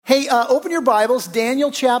open your Bibles,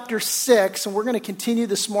 Daniel chapter 6, and we're going to continue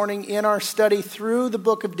this morning in our study through the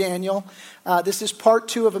book of Daniel. This is part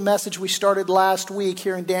 2 of a message we started last week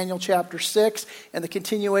here in Daniel chapter 6, and the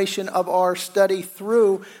continuation of our study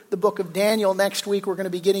through the book of Daniel. Next week, we're going to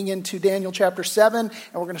be getting into Daniel chapter 7, and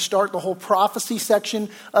we're going to start the whole prophecy section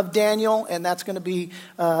of Daniel, and that's going to be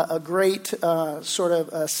a great sort of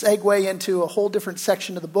segue into a whole different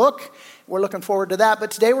section of the book. We're looking forward to that.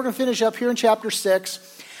 But today we're going to finish up here in chapter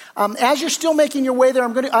 6. As you're still making your way there,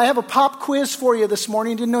 I have a pop quiz for you this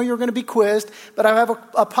morning. Didn't know you were going to be quizzed, but I have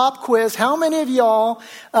a pop quiz. How many of y'all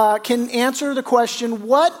can answer the question,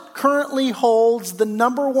 what currently holds the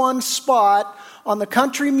number one spot on the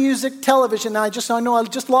country music television? Now, I know I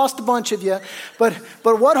just lost a bunch of you, but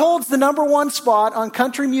what holds the number one spot on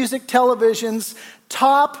country music television's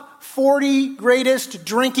top 40 greatest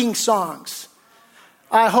drinking songs?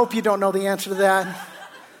 I hope you don't know the answer to that.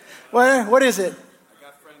 What is it?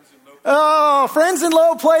 Oh, Friends in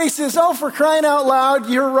Low Places. Oh, for crying out loud,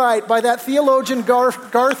 you're right. By that theologian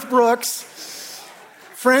Garth Brooks.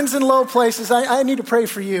 Friends in Low Places. I need to pray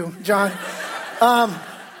for you, John.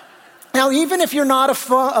 Now, even if you're not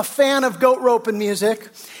a fan of goat roping music,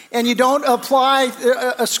 and you don't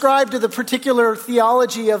ascribe to the particular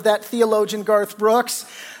theology of that theologian Garth Brooks,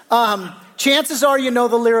 chances are you know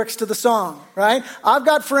the lyrics to the song, right? I've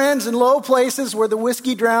got friends in low places where the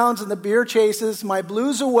whiskey drowns and the beer chases my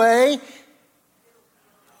blues away,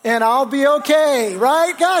 and I'll be okay,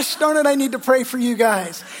 right? Gosh darn it, I need to pray for you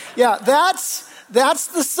guys. Yeah, that's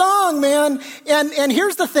the song, man. And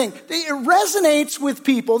here's the thing. It resonates with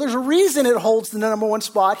people. There's a reason it holds the number one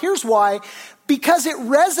spot. Here's why. Because it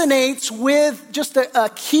resonates with just a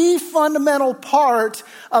key fundamental part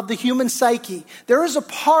of the human psyche. There is a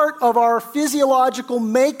part of our physiological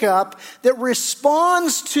makeup that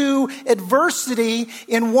responds to adversity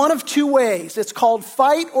in one of two ways. It's called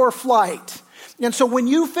fight or flight. And so when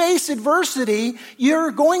you face adversity, you're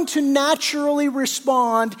going to naturally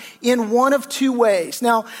respond in one of two ways.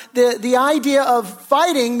 Now, the idea of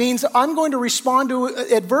fighting means I'm going to respond to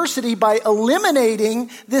adversity by eliminating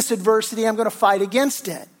this adversity. I'm going to fight against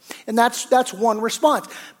it. And that's one response.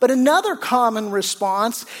 But another common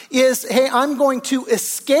response is, hey, I'm going to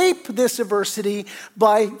escape this adversity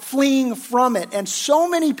by fleeing from it. And so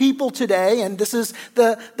many people today, and this is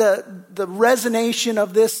the resonation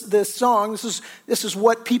of this song. This is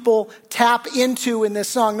what people tap into in this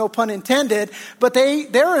song, no pun intended. But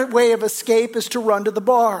their way of escape is to run to the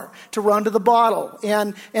bar, to run to the bottle,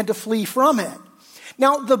 and to flee from it.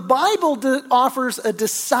 Now, the Bible offers a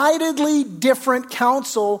decidedly different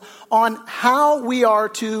counsel on how we are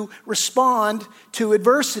to respond to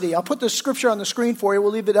adversity. I'll put the scripture on the screen for you.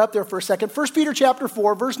 We'll leave it up there for a second. 1 Peter chapter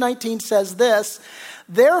 4, verse 19 says this,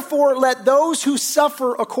 "Therefore, let those who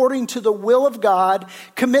suffer according to the will of God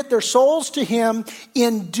commit their souls to Him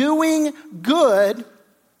in doing good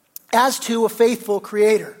as to a faithful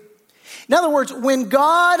Creator." In other words, when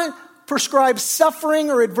God prescribes suffering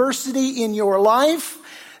or adversity in your life,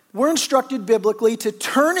 we're instructed biblically to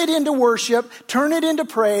turn it into worship, turn it into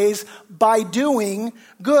praise by doing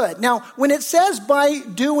good. Now, when it says by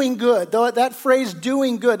doing good, that phrase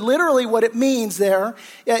doing good, literally what it means there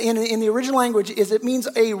in the original language is it means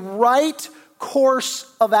a right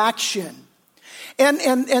course of action. And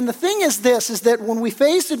the thing is this, is that when we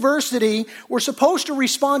face adversity, we're supposed to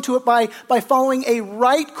respond to it by following a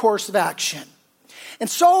right course of action. And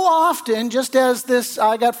so often, just as this,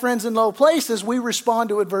 I got friends in low places, we respond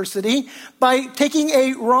to adversity by taking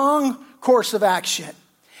a wrong course of action.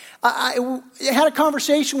 I had a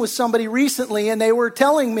conversation with somebody recently, and they were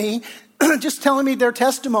telling me their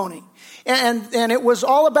testimony. And it was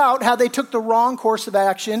all about how they took the wrong course of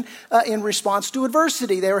action in response to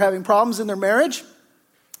adversity. They were having problems in their marriage.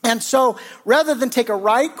 And so rather than take a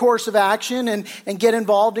right course of action and get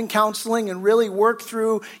involved in counseling and really work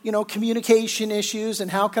through, communication issues and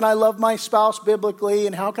how can I love my spouse biblically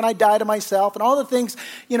and how can I die to myself and all the things,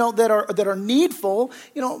 that are needful,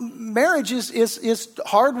 marriage is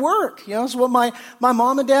hard work. It's what my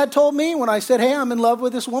mom and dad told me when I said, hey, I'm in love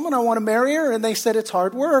with this woman. I want to marry her. And they said, it's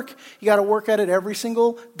hard work. You got to work at it every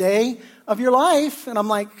single day of your life. And I'm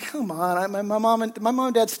like, come on, my mom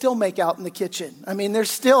and dad still make out in the kitchen. I mean, there's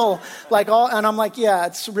still and I'm like, yeah,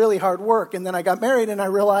 it's really hard work. And then I got married and I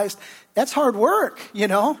realized that's hard work,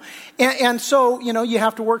 and so, you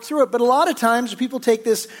have to work through it. But a lot of times people take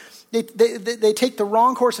this, they take the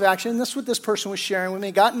wrong course of action. And this is what this person was sharing with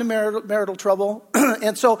me. Got into marital trouble.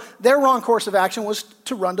 And so their wrong course of action was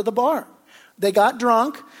to run to the bar. They got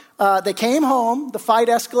drunk. They came home. The fight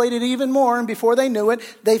escalated even more. And before they knew it,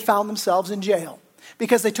 they found themselves in jail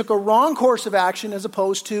because they took a wrong course of action as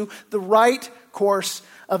opposed to the right course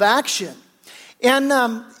of action. And,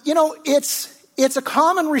 it's a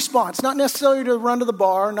common response, not necessarily to run to the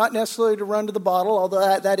bar, not necessarily to run to the bottle,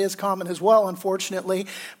 although that is common as well, unfortunately.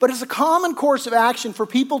 But it's a common course of action for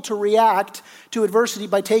people to react to adversity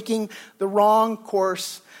by taking the wrong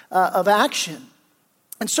course of action.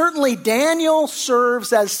 And certainly Daniel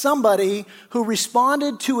serves as somebody who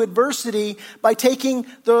responded to adversity by taking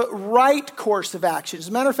the right course of action. As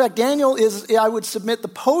a matter of fact, Daniel is, I would submit, the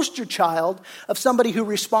poster child of somebody who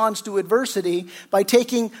responds to adversity by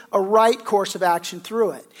taking a right course of action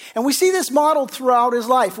through it. And we see this modeled throughout his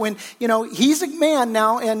life. When, he's a man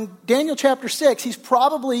now, and Daniel chapter 6, he's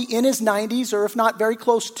probably in his 90s, or if not very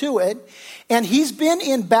close to it. And he's been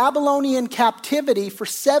in Babylonian captivity for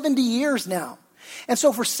 70 years now. And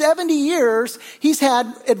so for 70 years, he's had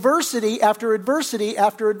adversity after adversity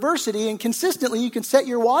after adversity. And consistently, you can set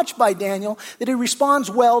your watch by Daniel that he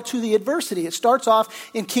responds well to the adversity. It starts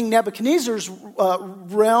off in King Nebuchadnezzar's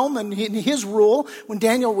realm and in his rule when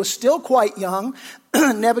Daniel was still quite young.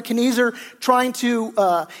 Nebuchadnezzar trying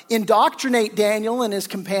to indoctrinate Daniel and his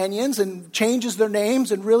companions and changes their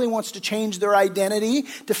names and really wants to change their identity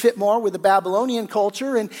to fit more with the Babylonian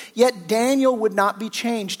culture. And yet Daniel would not be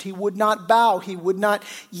changed. He would not bow. He would not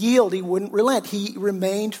yield. He wouldn't relent. He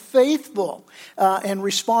remained faithful and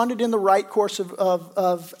responded in the right course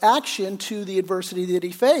of action to the adversity that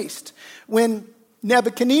he faced. When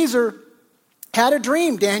Nebuchadnezzar had a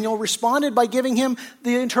dream, Daniel responded by giving him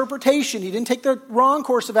the interpretation. He didn't take the wrong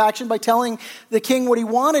course of action by telling the king what he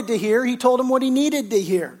wanted to hear. He told him what he needed to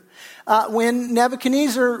hear. When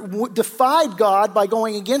Nebuchadnezzar defied God by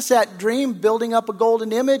going against that dream, building up a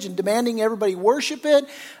golden image and demanding everybody worship it,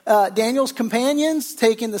 Daniel's companions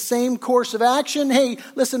taking the same course of action. Hey,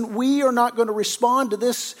 listen, we are not going to respond to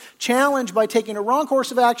this challenge by taking a wrong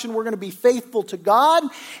course of action. We're going to be faithful to God,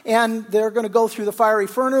 and they're going to go through the fiery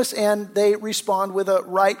furnace, and they respond with a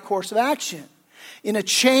right course of action. In a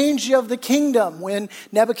change of the kingdom, when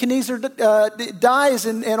Nebuchadnezzar dies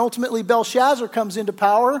and ultimately Belshazzar comes into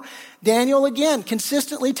power, Daniel again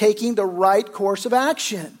consistently taking the right course of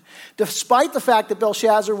action. Despite the fact that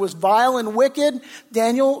Belshazzar was vile and wicked,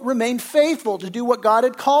 Daniel remained faithful to do what God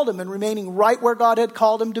had called him and remaining right where God had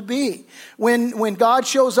called him to be. When God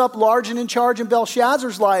shows up large and in charge in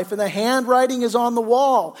Belshazzar's life and the handwriting is on the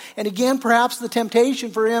wall, and again perhaps the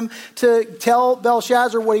temptation for him to tell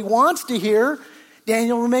Belshazzar what he wants to hear,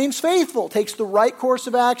 Daniel remains faithful, takes the right course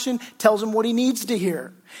of action, tells him what he needs to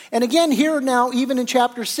hear. And again, here now, even in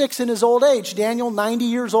chapter 6, in his old age, Daniel, 90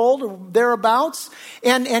 years old or thereabouts,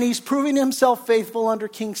 and he's proving himself faithful under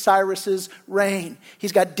King Cyrus's reign.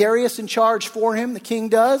 He's got Darius in charge for him, the king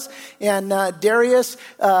does, and Darius,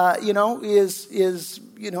 is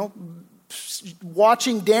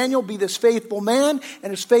watching Daniel be this faithful man,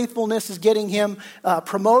 and his faithfulness is getting him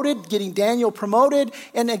promoted, getting Daniel promoted,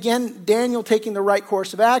 and again, Daniel taking the right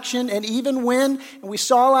course of action. And even when, and we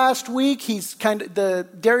saw last week,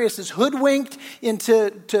 Darius is hoodwinked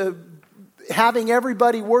into having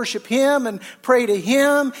everybody worship him and pray to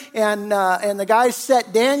him, and the guys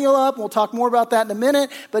set Daniel up. We'll talk more about that in a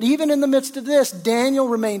minute. But even in the midst of this, Daniel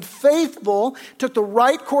remained faithful, took the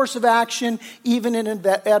right course of action, even in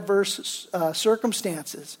adverse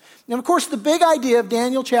circumstances. And of course, the big idea of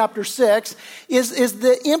Daniel chapter 6 is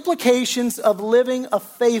the implications of living a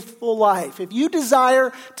faithful life. If you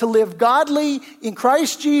desire to live godly in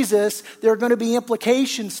Christ Jesus, there are going to be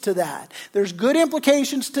implications to that. There's good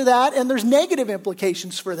implications to that, and there's negative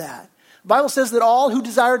implications for that. The Bible says that all who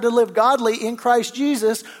desire to live godly in Christ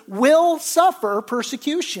Jesus will suffer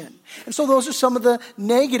persecution. And so those are some of the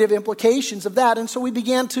negative implications of that. And so we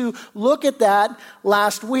began to look at that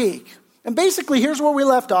last week. And basically, here's where we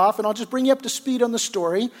left off, and I'll just bring you up to speed on the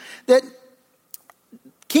story, that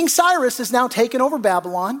King Cyrus has now taken over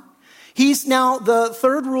Babylon. He's now the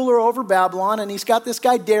third ruler over Babylon, and he's got this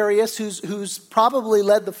guy Darius who's probably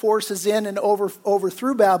led the forces in and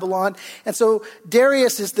overthrew Babylon. And so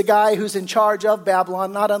Darius is the guy who's in charge of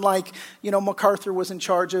Babylon, not unlike, MacArthur was in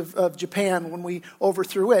charge of Japan when we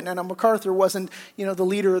overthrew it. And MacArthur wasn't, the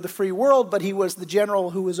leader of the free world, but he was the general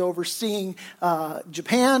who was overseeing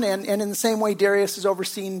Japan. And in the same way, Darius is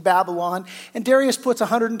overseeing Babylon. And Darius puts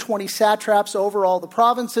 120 satraps over all the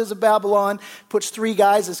provinces of Babylon, puts 3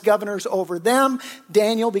 guys as governors over them.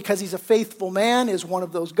 Daniel, because he's a faithful man, is one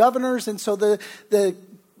of those governors. And so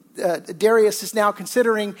Darius is now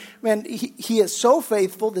considering, man, he is so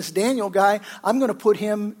faithful, this Daniel guy, I'm going to put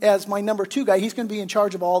him as my number 2 guy. He's going to be in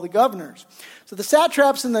charge of all the governors. So the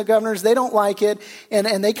satraps and the governors, they don't like it,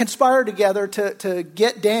 and they conspire together to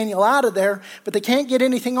get Daniel out of there, but they can't get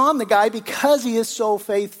anything on the guy because he is so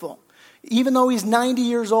faithful. Even though he's 90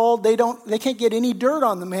 years old, they can't get any dirt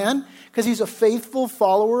on the man because he's a faithful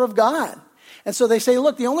follower of God. And so they say,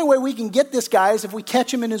 look, the only way we can get this guy is if we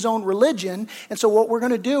catch him in his own religion. And so what we're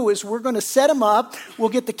going to do is we're going to set him up. We'll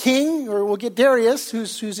get the king, or we'll get Darius,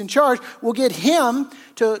 who's in charge. We'll get him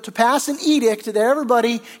to pass an edict that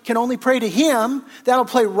everybody can only pray to him. That'll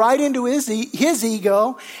play right into his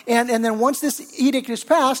ego. And then once this edict is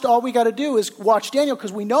passed, all we got to do is watch Daniel,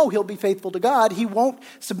 because we know he'll be faithful to God. He won't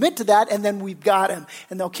submit to that, and then we've got him,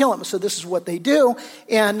 and they'll kill him. So this is what they do.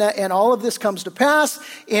 And all of this comes to pass,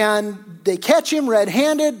 and they catch him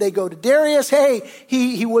red-handed. They go to Darius. Hey,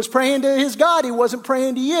 he was praying to his God. He wasn't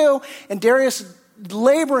praying to you. And Darius,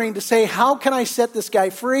 laboring to say, how can I set this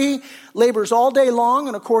guy free? Labors all day long,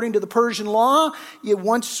 and according to the Persian law,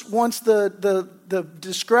 once the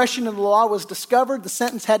discretion of the law was discovered, the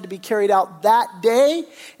sentence had to be carried out that day.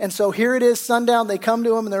 And so here it is, sundown. They come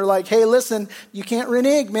to him and they're like, hey, listen, you can't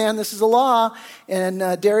renege, man. This is the law.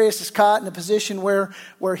 And Darius is caught in a position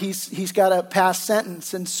where he's got to pass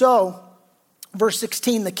sentence. And so, verse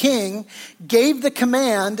 16, the king gave the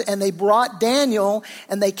command, and they brought Daniel,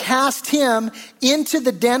 and they cast him into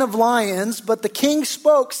the den of lions. But the king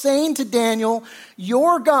spoke, saying to Daniel,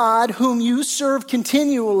 your God, whom you serve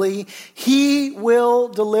continually, he will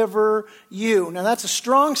deliver you. Now that's a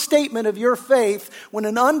strong statement of your faith when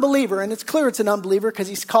an unbeliever, and it's clear it's an unbeliever because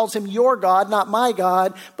he calls him your God, not my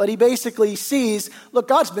God, but he basically sees, look,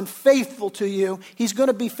 God's been faithful to you. He's going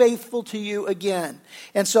to be faithful to you again.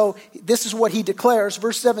 And so this is what he declares.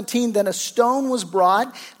 Verse 17, then a stone was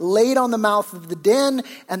brought, laid on the mouth of the den,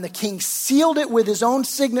 and the king sealed it with his own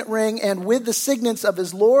signet ring and with the signets of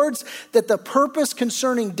his lords, that the purpose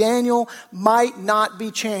concerning Daniel might not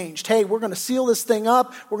be changed. Hey, we're going to seal this thing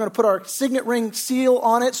up. We're going to put our signet ring seal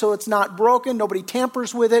on it so it's not broken. Nobody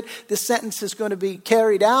tampers with it. This sentence is going to be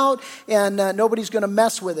carried out, and nobody's going to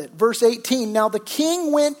mess with it. Verse 18, now the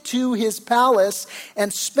king went to his palace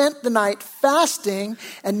and spent the night fasting,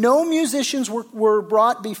 and no musicians were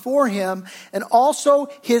brought before him, and also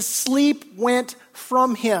his sleep went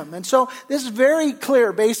from him. And so this is very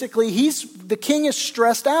clear. Basically, the king is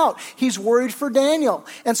stressed out. He's worried for Daniel.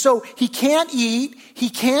 And so he can't eat, he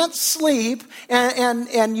can't sleep,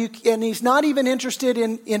 and he's not even interested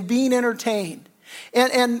in being entertained.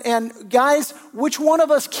 And guys, which one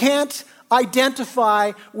of us can't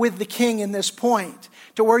identify with the king in this point?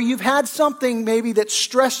 To where you've had something maybe that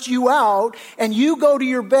stressed you out, and you go to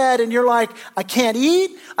your bed and you're like, I can't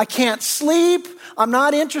eat, I can't sleep, I'm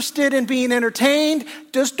not interested in being entertained.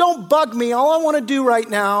 Just don't bug me. All I want to do right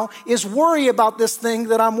now is worry about this thing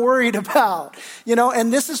that I'm worried about.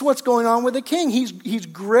 And this is what's going on with the king. He's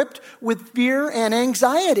gripped with fear and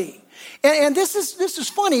anxiety. And this is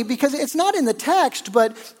funny because it's not in the text,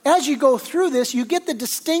 but as you go through this, you get the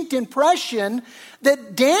distinct impression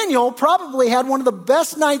that Daniel probably had one of the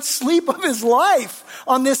best night's sleep of his life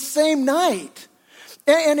on this same night.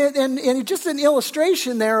 And just an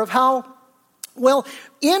illustration there of how, well,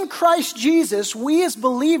 in Christ Jesus, we as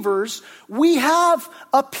believers, we have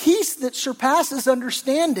a peace that surpasses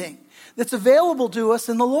understanding that's available to us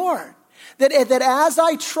in the Lord. That as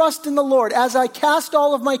I trust in the Lord, as I cast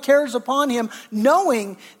all of my cares upon him,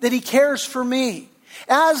 knowing that he cares for me,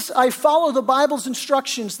 as I follow the Bible's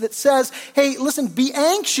instructions that says, hey, listen, be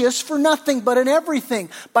anxious for nothing but in everything,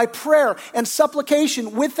 by prayer and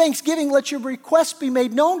supplication, with thanksgiving, let your requests be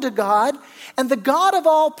made known to God, and the God of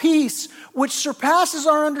all peace, which surpasses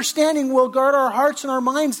our understanding, will guard our hearts and our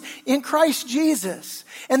minds in Christ Jesus.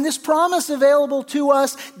 And this promise available to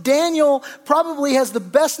us, Daniel probably has the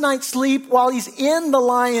best night's sleep while he's in the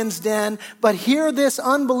lion's den. But here this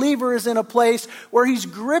unbeliever is in a place where he's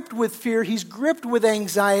gripped with fear. He's gripped with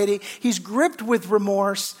anxiety. He's gripped with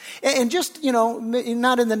remorse. And just,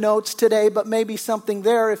 not in the notes today, but maybe something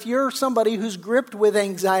there. If you're somebody who's gripped with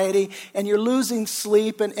anxiety and you're losing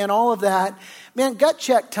sleep and all of that, man, gut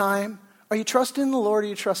check time. Are you trusting in the Lord or are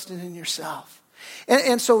you trusting in yourself?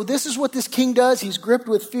 And so this is what this king does. He's gripped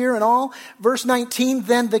with fear and all. Verse 19,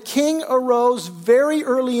 then the king arose very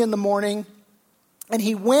early in the morning, and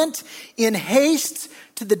he went in haste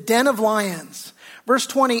to the den of lions. Verse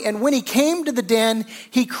 20, and when he came to the den,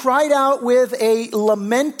 he cried out with a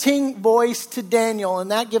lamenting voice to Daniel.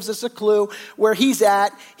 And that gives us a clue where he's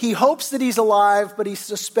at. He hopes that he's alive, but he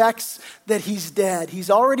suspects that he's dead.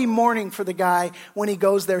 He's already mourning for the guy when he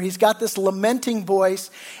goes there. He's got this lamenting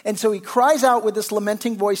voice. And so he cries out with this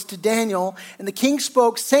lamenting voice to Daniel. And the king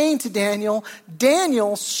spoke, saying to Daniel,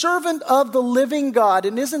 Daniel, servant of the living God.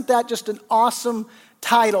 And isn't that just an awesome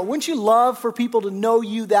title? Wouldn't you love for people to know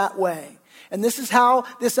you that way? And this is how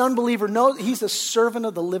this unbeliever knows he's a servant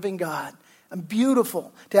of the living God. And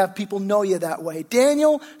beautiful to have people know you that way.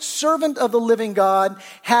 Daniel, servant of the living God,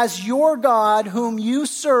 has your God, whom you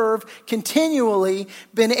serve continually,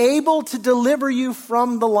 been able to deliver you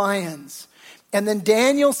from the lions? And then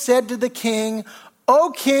Daniel said to the king,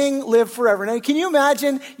 O king, live forever. Now, can you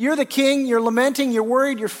imagine? You're the king, you're lamenting, you're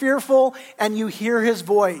worried, you're fearful, and you hear his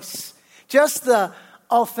voice. Just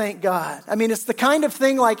oh, thank God. I mean, it's the kind of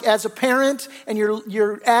thing like as a parent and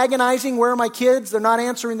you're agonizing, where are my kids? They're not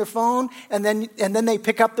answering their phone. And then they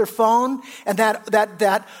pick up their phone and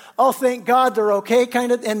that, oh, thank God they're okay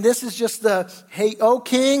kind of. And this is just hey, oh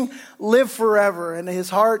king, live forever. And his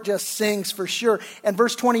heart just sings for sure. And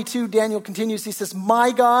verse 22, Daniel continues. He says,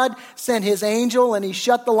 my God sent his angel and he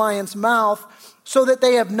shut the lion's mouth so that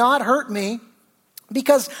they have not hurt me,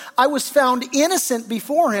 because I was found innocent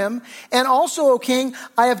before him. And also, O king,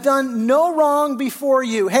 I have done no wrong before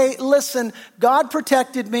you. Hey, listen, God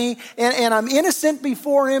protected me and I'm innocent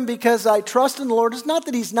before him because I trust in the Lord. It's not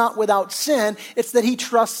that he's not without sin. It's that he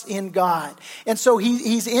trusts in God. And so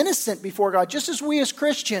he's innocent before God. Just as we as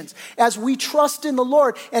Christians, as we trust in the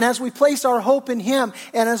Lord and as we place our hope in him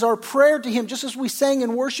and as our prayer to him, just as we sang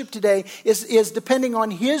in worship today, is depending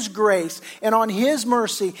on his grace and on his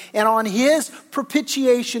mercy and on his propitiation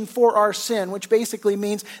for our sin, which basically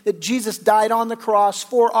means that Jesus died on the cross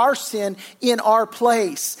for our sin in our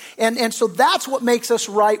place. And so that's what makes us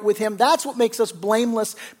right with him. That's what makes us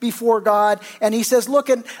blameless before God. And he says,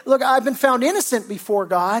 look, I've been found innocent before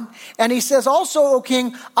God. And he says also, O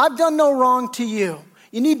king, I've done no wrong to you.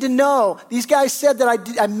 You need to know, these guys said that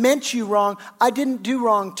I meant you wrong. I didn't do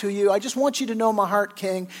wrong to you. I just want you to know, my heart,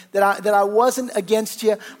 king, that I wasn't against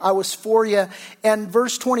you. I was for you. And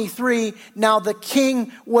verse 23, now the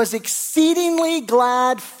king was exceedingly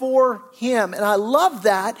glad for him. And I love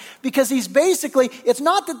that because he's basically, it's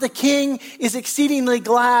not that the king is exceedingly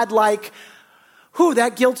glad like, whew,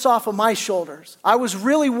 that guilt's off of my shoulders. I was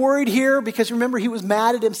really worried here because remember he was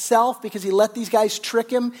mad at himself because he let these guys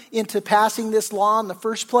trick him into passing this law in the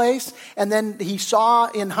first place. And then he saw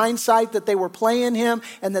in hindsight that they were playing him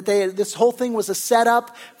and that this whole thing was a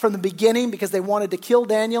setup from the beginning because they wanted to kill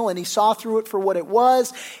Daniel, and he saw through it for what it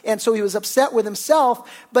was. And so he was upset with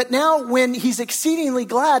himself. But now when he's exceedingly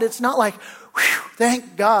glad, it's not like, whew,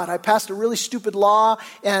 thank God I passed a really stupid law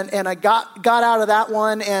and I got out of that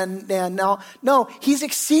one and now. No, he's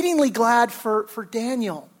exceedingly glad for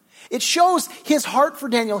Daniel. It shows his heart for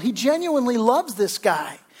Daniel. He genuinely loves this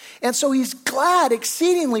guy. And so he's glad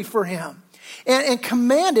exceedingly for him and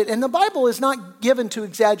commanded. And the Bible is not given to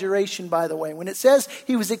exaggeration, by the way. When it says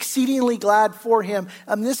he was exceedingly glad for him,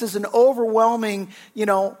 this is an overwhelming,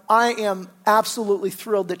 I am absolutely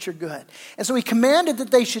thrilled that you're good. And so he commanded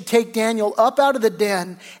that they should take Daniel up out of the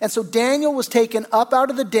den. And so Daniel was taken up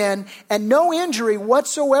out of the den, and no injury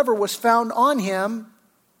whatsoever was found on him.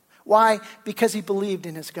 Why? Because he believed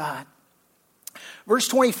in his God. Verse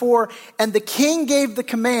 24, and the king gave the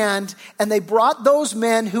command, and they brought those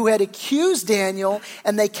men who had accused Daniel,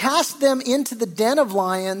 and they cast them into the den of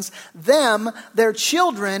lions, them, their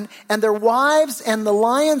children, and their wives, and the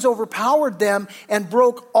lions overpowered them and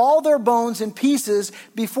broke all their bones in pieces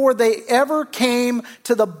before they ever came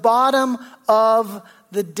to the bottom of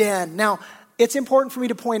the den. Now, it's important for me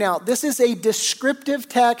to point out, this is a descriptive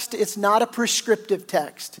text. It's not a prescriptive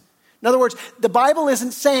text. In other words, the Bible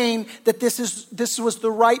isn't saying that this was the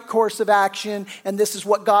right course of action and this is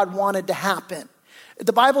what God wanted to happen.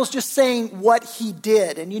 The Bible is just saying what he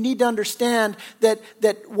did. And you need to understand that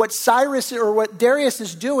what Cyrus or what Darius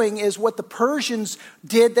is doing is what the Persians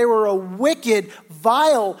did. They were a wicked,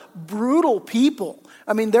 vile, brutal people.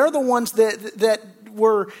 I mean, they're the ones that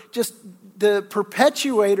were just the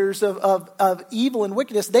perpetuators of evil and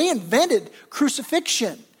wickedness. They invented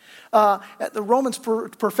crucifixion. The Romans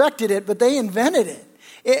perfected it, but they invented it.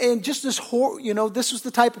 And just this was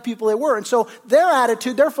the type of people they were. And so their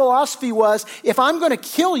attitude, their philosophy was, if I'm going to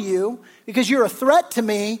kill you because you're a threat to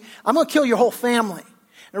me, I'm going to kill your whole family.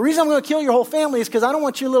 And the reason I'm going to kill your whole family is because I don't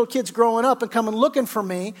want your little kids growing up and coming looking for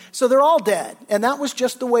me. So they're all dead. And that was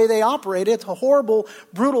just the way they operated. It's a horrible,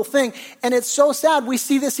 brutal thing. And it's so sad. We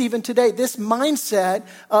see this even today. This mindset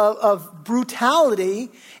of brutality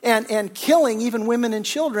and killing even women and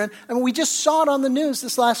children. I mean, we just saw it on the news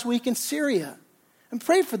this last week in Syria. And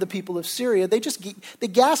pray for the people of Syria. They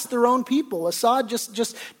gassed their own people. Assad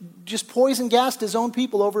just poison gassed his own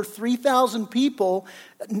people. Over 3,000 people,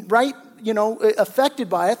 affected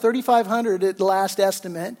by it. 3,500 at the last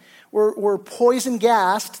estimate were poison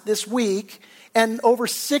gassed this week, and over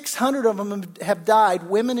 600 of them have died,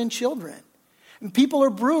 women and children. And people are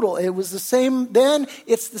brutal. It was the same then.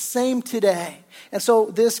 It's the same today. And so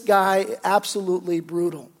this guy, absolutely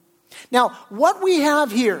brutal. Now, what we have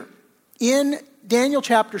here in Daniel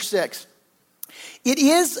chapter 6, it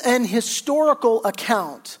is an historical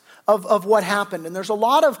account of what happened. And there's a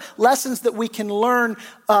lot of lessons that we can learn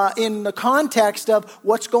in the context of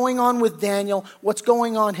what's going on with Daniel, what's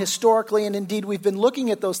going on historically, and indeed we've been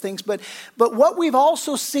looking at those things. But what we've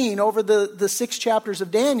also seen over the 6 chapters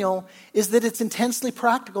of Daniel is that it's intensely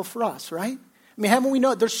practical for us, right? I mean, haven't we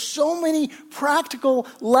known? There's so many practical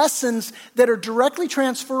lessons that are directly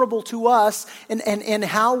transferable to us and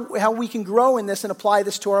how we can grow in this and apply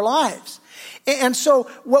this to our lives. And so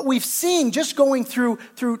what we've seen just going through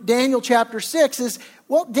Daniel chapter 6 is,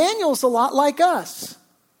 well, Daniel's a lot like us.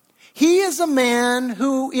 He is a man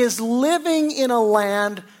who is living in a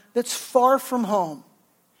land that's far from home.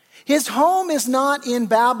 His home is not in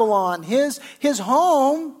Babylon. His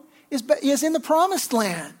home is in the promised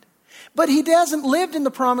land. But he hasn't lived in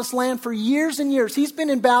the promised land for years and years. He's been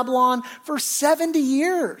in Babylon for 70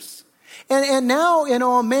 years. And now,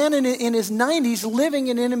 a man in his 90s living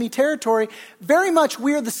in enemy territory, very much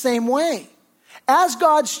we're the same way. As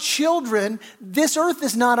God's children, this earth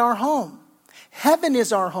is not our home. Heaven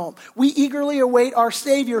is our home. We eagerly await our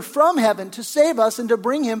Savior from heaven to save us and to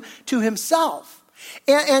bring him to himself.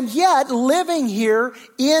 And yet, living here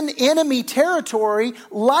in enemy territory,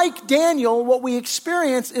 like Daniel, what we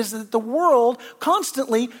experience is that the world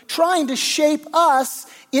constantly trying to shape us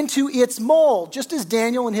into its mold, just as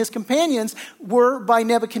Daniel and his companions were by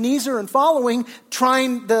Nebuchadnezzar and following,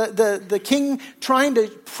 the king trying to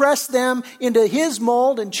press them into his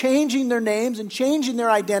mold and changing their names and changing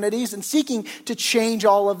their identities and seeking to change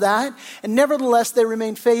all of that. And nevertheless, they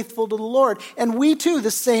remain faithful to the Lord. And we too,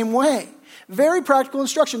 the same way. Very practical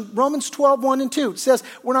instruction. Romans 12, 1 and 2 says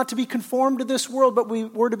we're not to be conformed to this world, but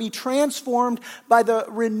we're to be transformed by the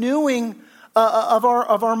renewing of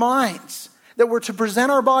our minds. That we're to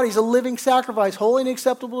present our bodies a living sacrifice, holy and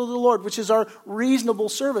acceptable to the Lord, which is our reasonable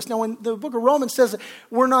service. Now, when the book of Romans says that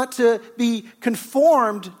we're not to be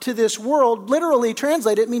conformed to this world, literally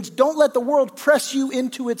translated, it means don't let the world press you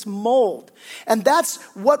into its mold. And that's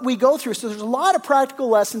what we go through. So there's a lot of practical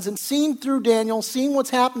lessons in seeing through Daniel, seeing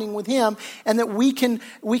what's happening with him, and that we can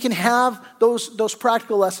have those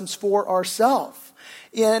practical lessons for ourselves.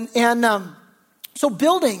 So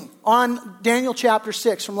building on Daniel chapter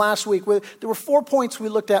 6 from last week, there were 4 points we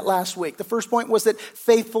looked at last week. The first point was that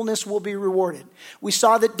faithfulness will be rewarded. We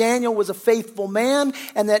saw that Daniel was a faithful man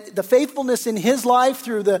and that the faithfulness in his life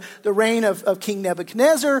through the reign of King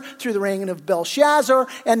Nebuchadnezzar, through the reign of Belshazzar,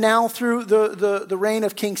 and now through the reign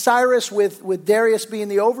of King Cyrus with Darius being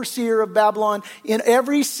the overseer of Babylon, in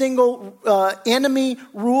every single enemy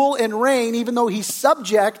rule and reign, even though he's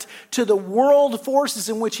subject to the world forces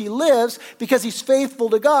in which he lives, because he's faithful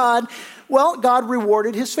to God, well, God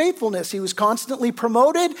rewarded his faithfulness. He was constantly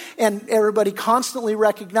promoted and everybody constantly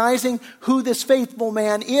recognizing who this faithful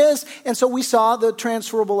man is. And so we saw the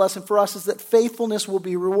transferable lesson for us is that faithfulness will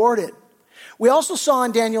be rewarded. We also saw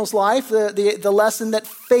in Daniel's life the lesson that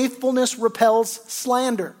faithfulness repels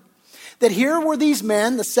slander. That here were these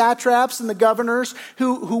men, the satraps and the governors,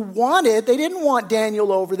 who they didn't want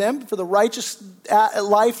Daniel over them for the righteous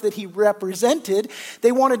life that he represented.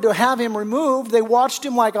 They wanted to have him removed. They watched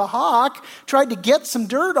him like a hawk, tried to get some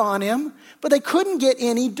dirt on him, but they couldn't get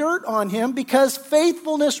any dirt on him because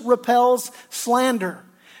faithfulness repels slander.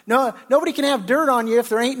 No, nobody can have dirt on you if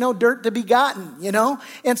there ain't no dirt to be gotten,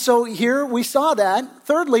 And so here we saw that.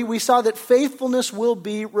 Thirdly, we saw that faithfulness will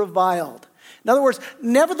be reviled. In other words,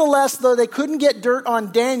 nevertheless, though they couldn't get dirt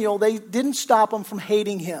on Daniel, they didn't stop them from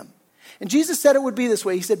hating him. And Jesus said it would be this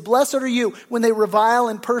way. He said, "Blessed are you when they revile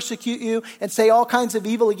and persecute you and say all kinds of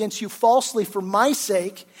evil against you falsely for my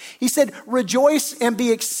sake." He said, "Rejoice and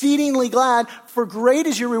be exceedingly glad, for great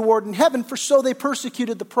is your reward in heaven, for so they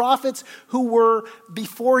persecuted the prophets who were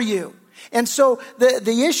before you." And so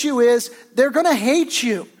the issue is they're going to hate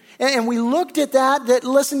you. And we looked at that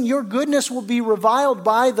listen, your goodness will be reviled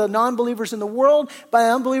by the non-believers in the world, by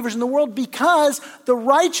the unbelievers in the world, because the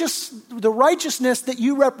righteousness that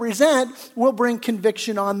you represent will bring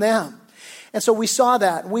conviction on them. And so we saw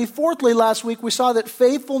that. Fourthly, last week, we saw that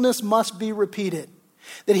faithfulness must be repeated.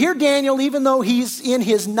 That here Daniel, even though he's in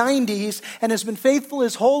his 90s and has been faithful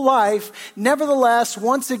his whole life, nevertheless,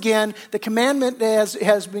 once again, the commandment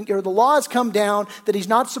has been, or the law has come down that he's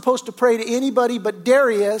not supposed to pray to anybody but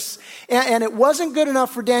Darius. And it wasn't good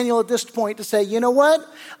enough for Daniel at this point to say, you know what?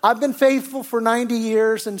 I've been faithful for 90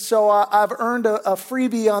 years, and so I've earned a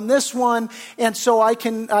freebie on this one, and so I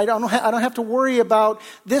don't have to worry about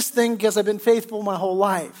this thing because I've been faithful my whole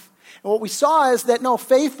life. And what we saw is that no,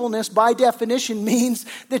 faithfulness by definition means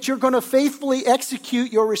that you're going to faithfully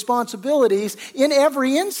execute your responsibilities in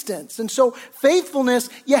every instance. And so faithfulness,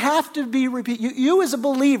 you have to be repeated. You as a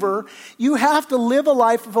believer, you have to live a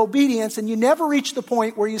life of obedience, and you never reach the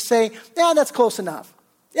point where you say, yeah, that's close enough.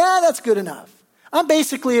 Yeah, that's good enough. I'm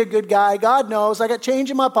basically a good guy. God knows I got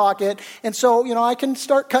change in my pocket. And so, I can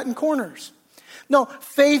start cutting corners. No,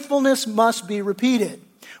 faithfulness must be repeated.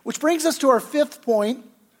 Which brings us to our fifth point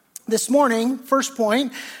this morning. First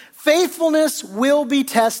point, faithfulness will be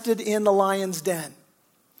tested in the lion's den.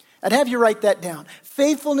 I'd have you write that down.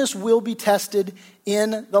 Faithfulness will be tested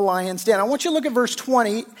in the lion's den. I want you to look at verse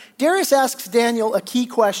 20. Darius asks Daniel a key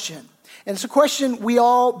question. And it's a question we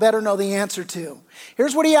all better know the answer to.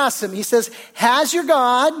 Here's what he asks him. He says, has your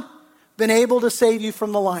God been able to save you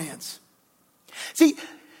from the lions? See,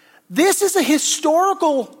 this is a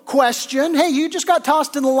historical question. Hey, you just got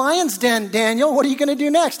tossed in the lion's den, Daniel. What are you going to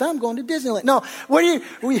do next? I'm going to Disneyland. No,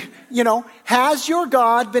 has your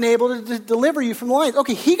God been able to deliver you from the lions?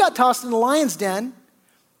 Okay, he got tossed in the lion's den.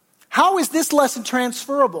 How is this lesson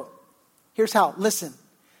transferable? Here's how. Listen.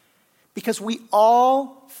 Because we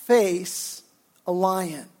all face a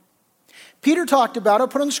lion. Peter talked about it. I'll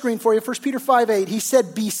put it on the screen for you. 1 Peter 5:8. He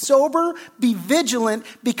said, be sober, be vigilant,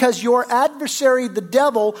 because your adversary, the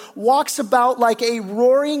devil, walks about like a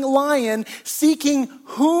roaring lion, seeking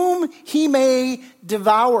whom he may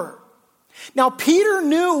devour. Now, Peter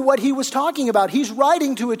knew what he was talking about. He's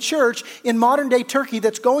writing to a church in modern-day Turkey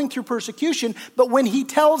that's going through persecution. But when he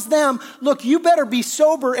tells them, look, you better be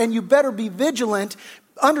sober and you better be vigilant,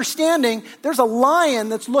 understanding there's a lion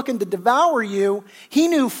that's looking to devour you, he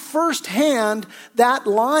knew firsthand that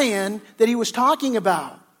lion that he was talking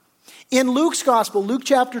about. In Luke's gospel, Luke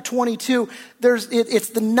chapter 22, it's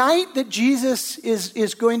the night that Jesus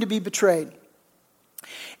is going to be betrayed.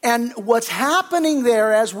 And what's happening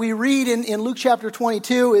there, as we read in Luke chapter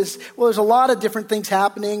 22, is, well, there's a lot of different things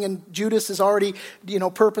happening, and Judas has already,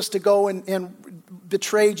 purposed to go and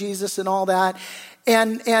betray Jesus and all that.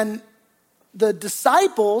 And the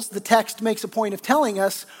disciples, the text makes a point of telling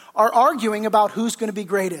us, are arguing about who's going to be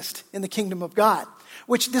greatest in the kingdom of God.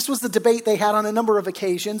 Which this was the debate they had on a number of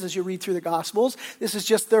occasions as you read through the Gospels. This is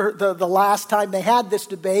just the last time they had this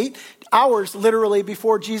debate, hours literally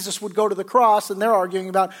before Jesus would go to the cross, and they're arguing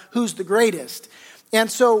about who's the greatest.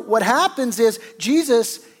 And so what happens is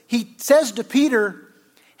Jesus, he says to Peter,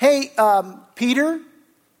 hey, Peter,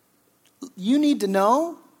 you need to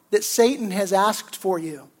know that Satan has asked for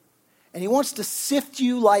you. And he wants to sift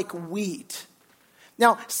you like wheat.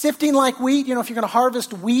 Now, sifting like wheat, if you're going to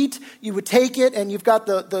harvest wheat, you would take it and you've got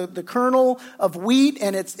the kernel of wheat,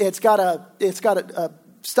 and it's got a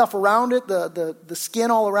stuff around it, the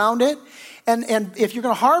skin all around it. And if you're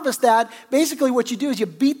going to harvest that, basically what you do is you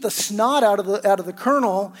beat the snot out of the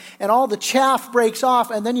kernel, and all the chaff breaks off,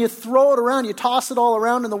 and then you throw it around, you toss it all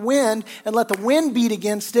around in the wind and let the wind beat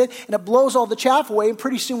against it, and it blows all the chaff away, and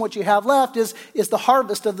pretty soon what you have left is the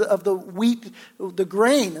harvest of the wheat, the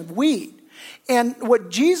grain of wheat. And what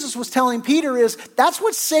Jesus was telling Peter is, that's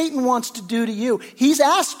what Satan wants to do to you. He's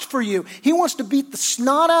asked for you. He wants to beat the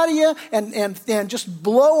snot out of you and just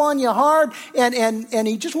blow on you hard. And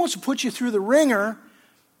he just wants to put you through the ringer.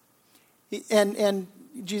 And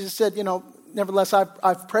Jesus said, nevertheless,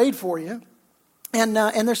 I've prayed for you. And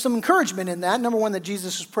there's some encouragement in that. Number one, that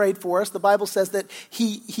Jesus has prayed for us. The Bible says that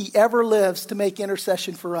he ever lives to make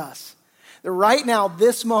intercession for us. That right now,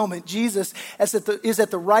 this moment, Jesus is at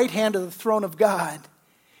the right hand of the throne of God,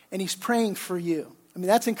 and he's praying for you. I mean,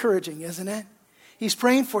 that's encouraging, isn't it? He's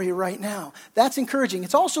praying for you right now. That's encouraging.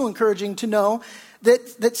 It's also encouraging to know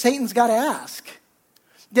that Satan's got to ask.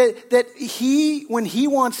 That when he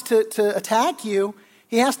wants to attack you,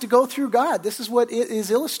 he has to go through God. This is what is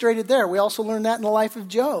illustrated there. We also learned that in the life of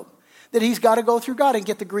Job. That he's got to go through God and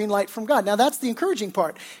get the green light from God. Now, that's the encouraging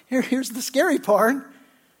part. Here's the scary part.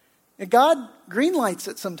 And God greenlights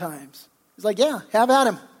it sometimes. He's like, yeah, have at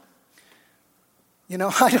him.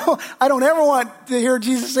 I don't ever want to hear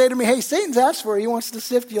Jesus say to me, hey, Satan's asked for you. He wants to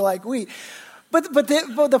sift you like wheat. But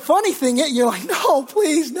the funny thing is, you're like, no,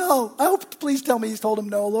 please, no. Please tell me he's told him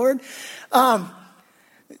no, Lord.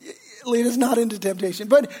 Lead us not into temptation.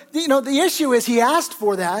 But, the issue is he asked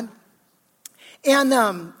for that.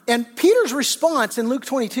 And Peter's response in Luke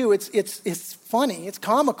 22, it's funny, it's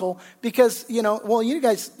comical, because, you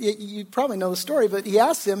guys, you probably know the story, but he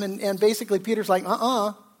asks him, and basically Peter's like,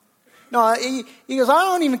 No, he goes, I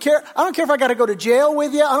don't even care. I don't care if I got to go to jail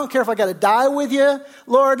with you. I don't care if I got to die with you.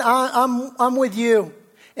 Lord, I'm with you,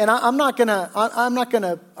 and I'm not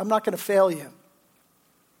gonna fail you.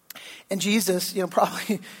 And Jesus,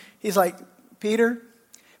 probably, he's like, Peter,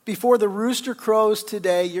 before the rooster crows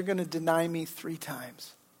today, you're going to deny me 3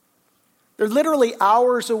 times. They're literally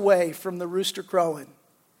hours away from the rooster crowing.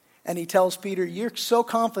 And he tells Peter, you're so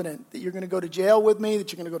confident that you're going to go to jail with me,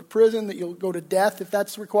 that you're going to go to prison, that you'll go to death if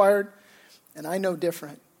that's required. And I know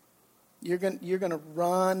different. You're going to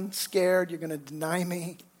run scared. You're going to deny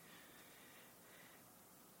me.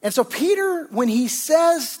 And so Peter, when he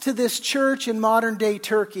says to this church in modern day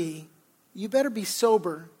Turkey, you better be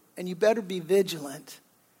sober and you better be vigilant,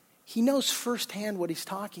 he knows firsthand what he's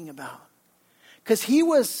talking about. Because he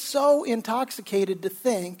was so intoxicated to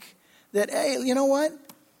think that, hey, you know what?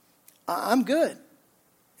 I'm good.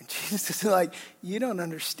 And Jesus is like, you don't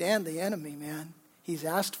understand the enemy, man. He's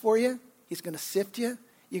asked for you. He's going to sift you.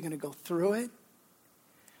 You're going to go through it.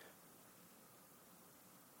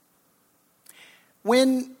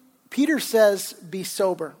 When Peter says, be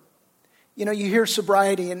sober, you know, you hear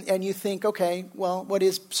sobriety and you think, okay, well, what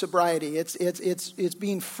is sobriety? It's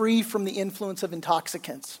being free from the influence of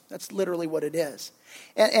intoxicants. That's literally what it is.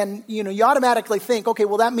 And you know, you automatically think, okay,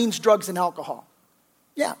 well, that means drugs and alcohol.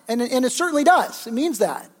 Yeah, and it certainly does. It means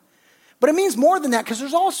that. But it means more than that, because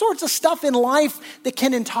there's all sorts of stuff in life that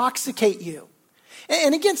can intoxicate you.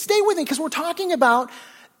 And again, stay with me, because we're talking about,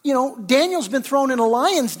 you know, Daniel's been thrown in a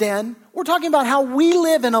lion's den. We're talking about how we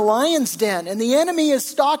live in a lion's den, and the enemy is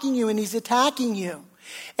stalking you and he's attacking you.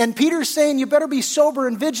 And Peter's saying you better be sober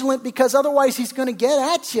and vigilant, because otherwise he's going to get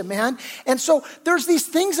at you, man. And so there's these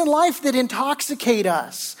things in life that intoxicate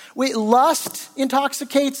us. Lust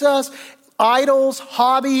intoxicates us, idols,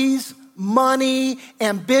 hobbies, money,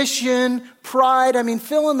 ambition, pride. I mean,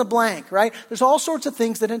 fill in the blank, right? There's all sorts of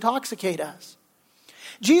things that intoxicate us.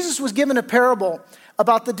 Jesus was given a parable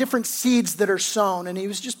about the different seeds that are sown. And he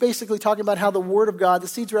was just basically talking about how the Word of God, the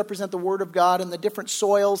seeds represent the Word of God, and the different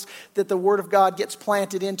soils that the Word of God gets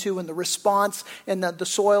planted into, and the response, and the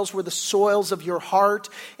soils were the soils of your heart.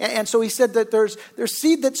 And so he said that there's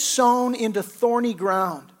seed that's sown into thorny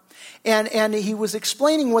ground. And he was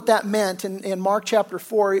explaining what that meant in Mark chapter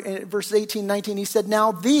 4, verses 18, 19. He said,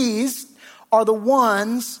 now these are the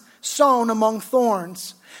ones sown among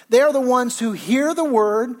thorns. They are the ones who hear the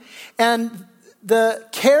word, and the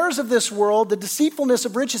cares of this world, the deceitfulness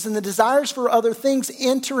of riches, and the desires for other things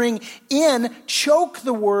entering in choke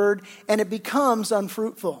the word, and it becomes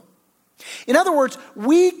unfruitful. In other words,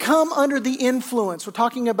 we come under the influence. We're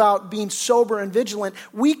talking about being sober and vigilant.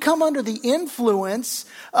 We come under the influence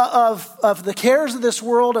of the cares of this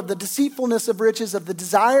world, of the deceitfulness of riches, of the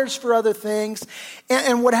desires for other things.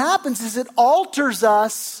 And what happens is it alters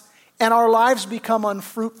us, and our lives become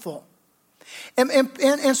unfruitful.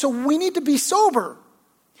 And so we need to be sober.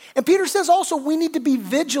 And Peter says also we need to be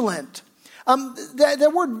vigilant.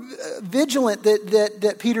 That word vigilant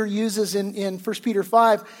that Peter uses in 1 Peter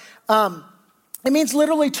 5, it means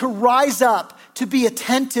literally to rise up, to be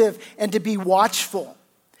attentive, and to be watchful.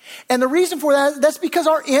 And the reason for that's because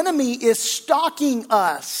our enemy is stalking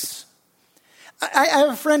us. I have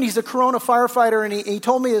a friend, he's a Corona firefighter, and he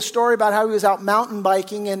told me a story about how he was out mountain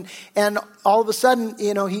biking, and all of a sudden,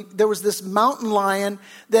 you know, there was this mountain lion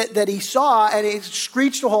that he saw, and he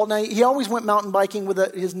screeched a halt. Now, he always went mountain biking with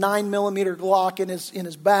his 9mm Glock in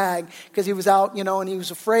his bag, because he was out, you know, and he was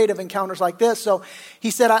afraid of encounters like this. So he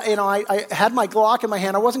said, I had my Glock in my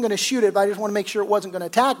hand. I wasn't going to shoot it, but I just want to make sure it wasn't going to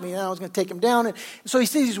attack me, and I was going to take him down. And so he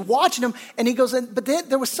says he's watching him, and he goes, but then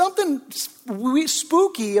there was something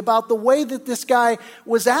spooky about the way that this guy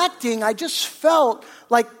was acting. I just felt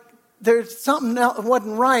like there's something that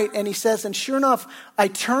wasn't right. And he says, and sure enough, I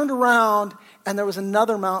turned around and there was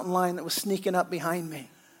another mountain lion that was sneaking up behind me.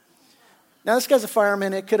 Now, this guy's a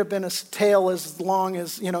fireman. It could have been a tail as long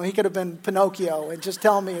as, you know, he could have been Pinocchio and just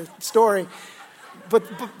tell me a story. But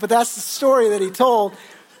that's the story that he told.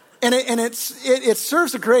 And it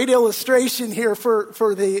serves a great illustration here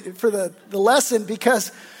for the lesson,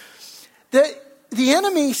 because the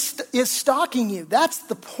enemy is stalking you. That's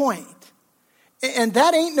the point. And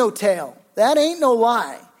that ain't no tale. That ain't no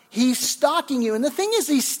lie. He's stalking you. And the thing is,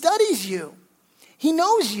 he studies you. He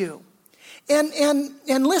knows you.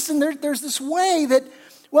 And listen, there's this way that,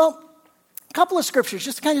 well, a couple of scriptures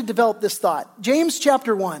just to kind of develop this thought. James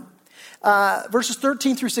chapter 1, verses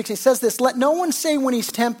 13 through 16 says this: let no one say when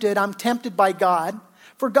he's tempted, I'm tempted by God.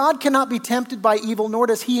 For God cannot be tempted by evil, nor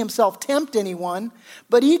does he himself tempt anyone.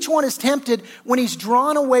 But each one is tempted when he's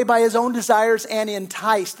drawn away by his own desires and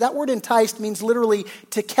enticed. That word enticed means literally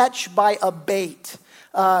to catch by a bait.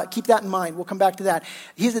 Keep that in mind. We'll come back to that.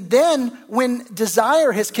 He said, then when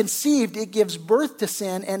desire has conceived, it gives birth to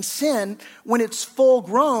sin. And sin, when it's full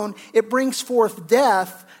grown, it brings forth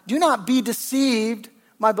death. Do not be deceived,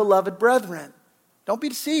 my beloved brethren. Don't be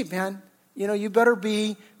deceived, man. You better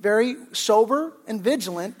be very sober and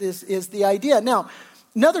vigilant is the idea. Now,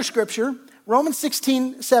 another scripture, Romans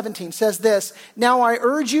 16:17 says this, "Now I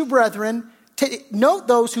urge you, brethren, to note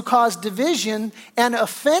those who cause division and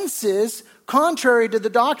offenses contrary to the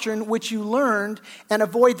doctrine which you learned, and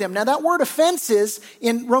avoid them." Now that word offenses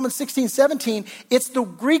in Romans 16:17, it's the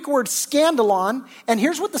Greek word scandalon. And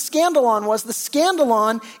here's what the scandalon was. The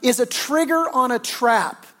scandalon is a trigger on a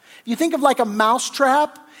trap. If you think of like a mouse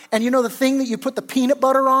trap, and the thing that you put the peanut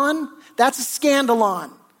butter on, that's a scandalon.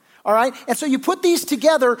 All right? And so you put these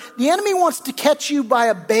together, the enemy wants to catch you by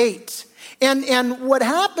a bait. And what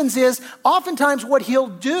happens is, oftentimes what he'll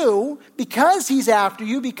do, because he's after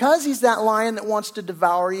you, because he's that lion that wants to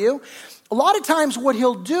devour you, a lot of times what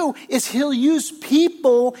he'll do is he'll use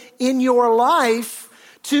people in your life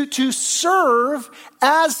to serve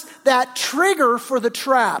as that trigger for the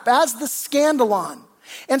trap, as the scandalon.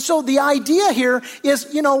 And so the idea here is,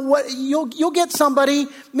 what you'll get somebody,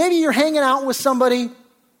 maybe you're hanging out with somebody,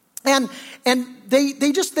 and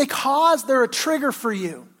they're a trigger for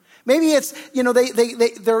you. Maybe it's,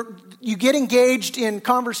 you get engaged in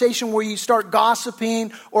conversation where you start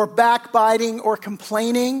gossiping or backbiting or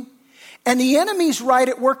complaining. And the enemy's right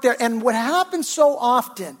at work there. And what happens so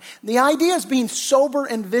often, the idea is being sober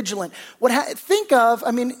and vigilant.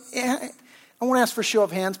 I won't ask for a show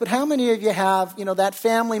of hands, but how many of you have, that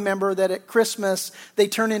family member that at Christmas they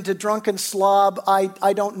turn into drunken slob,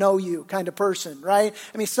 I don't know you kind of person, right?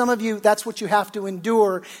 Some of you, that's what you have to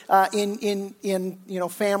endure in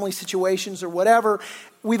family situations or whatever.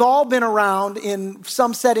 We've all been around in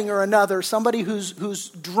some setting or another, somebody who's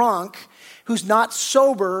drunk, who's not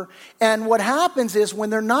sober, and what happens is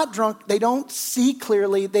when they're not drunk, they don't see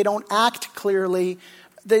clearly, they don't act clearly,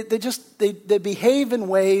 they behave in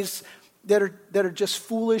ways that are just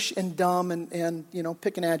foolish and dumb and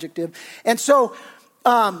pick an adjective. And so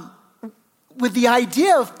with the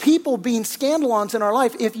idea of people being scandalons in our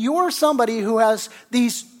life, if you're somebody who has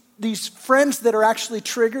these friends that are actually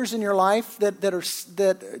triggers in your life that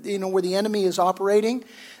where the enemy is operating,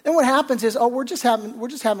 then what happens is, we're just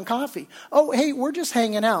having coffee. Oh, hey, we're just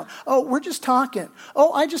hanging out. Oh, we're just talking.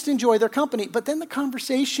 Oh, I just enjoy their company. But then the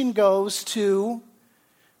conversation goes to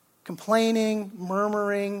complaining,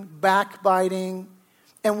 murmuring, backbiting.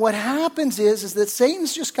 And what happens is that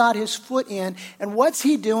Satan's just got his foot in. And what's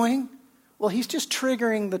he doing? Well, he's just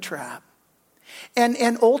triggering the trap.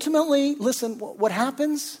 And ultimately, listen, what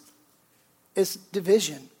happens is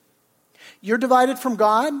division. You're divided from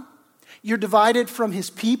God. You're divided from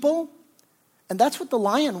his people. And that's what the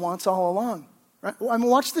lion wants all along. Right?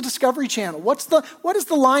 Watch the Discovery Channel. What does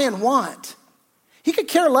the lion want? He could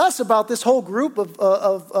care less about this whole group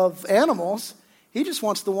of animals. He just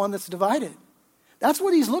wants the one that's divided. That's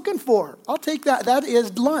what he's looking for. I'll take that. That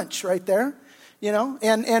is lunch right there,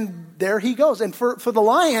 and there he goes. And for the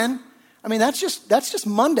lion, that's just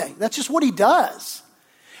Monday. That's just what he does.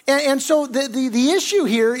 And so the issue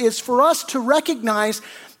here is for us to recognize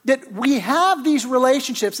that we have these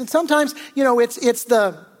relationships, and sometimes it's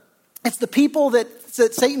the people that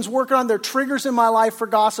Satan's working on. They're triggers in my life for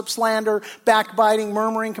gossip, slander, backbiting,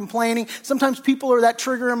 murmuring, complaining. Sometimes people are that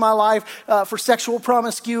trigger in my life for sexual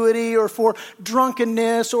promiscuity or for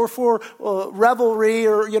drunkenness or for revelry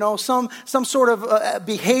or, some sort of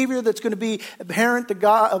behavior that's going to be abhorrent to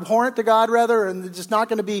God, and just not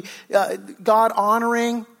going to be God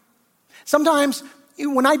honoring. Sometimes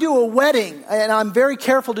when I do a wedding, and I'm very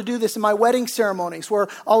careful to do this in my wedding ceremonies, where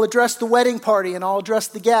I'll address the wedding party and I'll address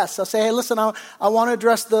the guests. I'll say, hey, listen, I want to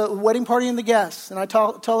address the wedding party and the guests. And I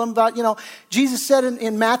tell them about, Jesus said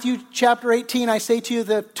in Matthew chapter 18, I say to you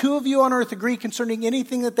that 2 of you on earth agree concerning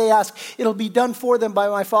anything that they ask, it'll be done for them by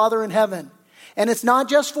my Father in heaven. And it's not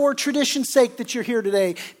just for tradition's sake that you're here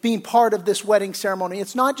today being part of this wedding ceremony.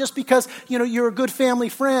 It's not just because, you're a good family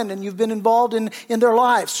friend and you've been involved in their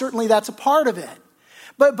lives. Certainly that's a part of it.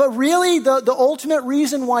 But really, the ultimate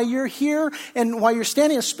reason why you're here and why you're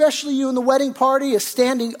standing, especially you in the wedding party, is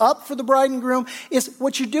standing up for the bride and groom, is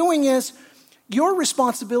what you're doing is your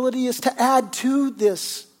responsibility is to add to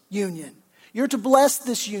this union. You're to bless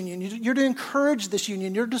this union. You're to encourage this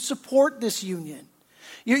union. You're to support this union.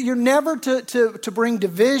 You're never to bring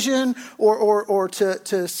division or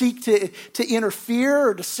to seek to interfere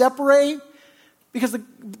or to separate, because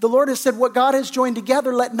the Lord has said, what God has joined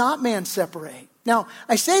together, let not man separate. Now,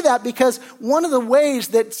 I say that because one of the ways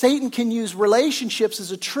that Satan can use relationships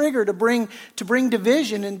as a trigger to bring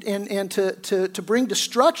division and to bring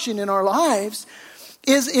destruction in our lives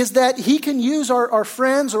is that he can use our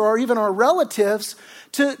friends or even our relatives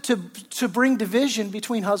to bring division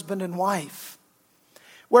between husband and wife.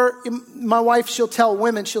 Where my wife, she'll tell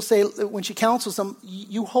women, she'll say, when she counsels them,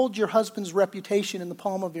 you hold your husband's reputation in the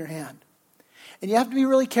palm of your hand. And you have to be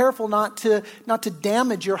really careful not to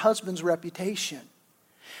damage your husband's reputation.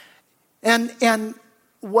 And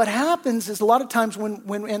what happens is a lot of times when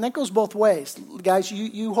and that goes both ways. Guys,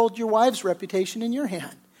 you hold your wife's reputation in your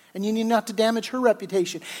hand. And you need not to damage her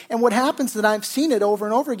reputation. And what happens, that I've seen it over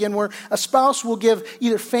and over again, where a spouse will give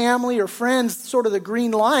either family or friends sort of the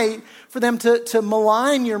green light for them to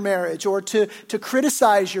malign your marriage, or to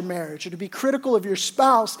criticize your marriage, or to be critical of your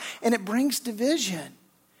spouse, and it brings division.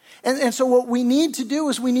 And so what we need to do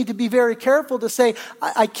is we need to be very careful to say,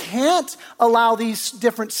 I can't allow these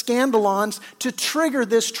different scandalons to trigger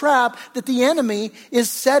this trap that the enemy is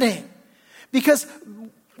setting. Because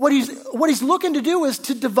what he's looking to do is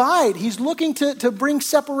to divide. He's looking to bring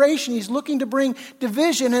separation. He's looking to bring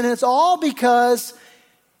division. And it's all because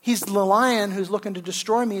he's the lion who's looking to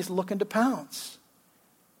destroy me. He's looking to pounce.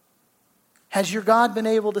 Has your God been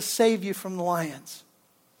able to save you from the lions?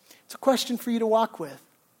 It's a question for you to walk with.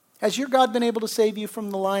 Has your God been able to save you from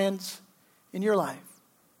the lions in your life?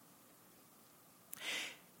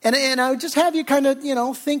 And I would just have you kind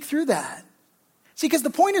of, think through that. See, because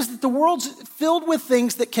the point is that the world's filled with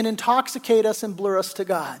things that can intoxicate us and blur us to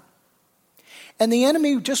God. And the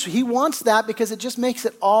enemy he wants that because it just makes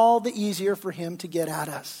it all the easier for him to get at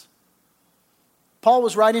us. Paul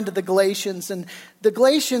was writing to the Galatians, and the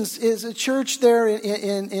Galatians is a church there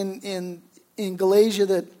in Galatia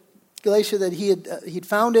that he'd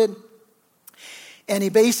founded. And he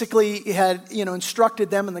basically had,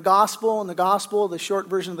 instructed them in the gospel. And the short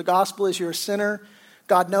version of the gospel is, you're a sinner.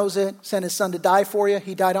 God knows it, sent his son to die for you.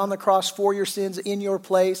 He died on the cross for your sins in your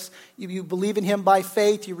place. You believe in him by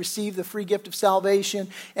faith. You receive the free gift of salvation,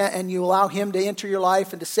 and you allow him to enter your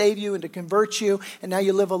life and to save you and to convert you. And now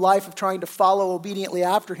you live a life of trying to follow obediently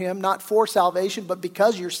after him, not for salvation, but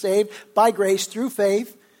because you're saved by grace through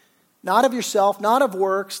faith. Not of yourself, not of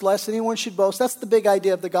works, lest anyone should boast. That's the big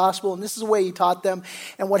idea of the gospel, and this is the way he taught them.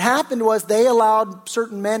 And what happened was they allowed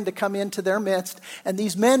certain men to come into their midst, and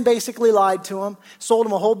these men basically lied to them, sold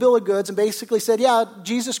them a whole bill of goods, and basically said, yeah,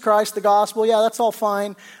 Jesus Christ, the gospel, yeah, that's all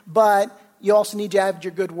fine, but you also need to add your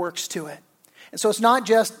good works to it. And so it's not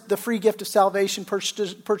just the free gift of salvation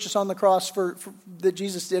purchased on the cross that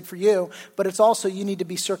Jesus did for you, but it's also you need to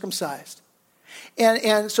be circumcised.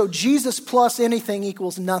 And so Jesus plus anything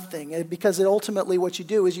equals nothing, because ultimately what you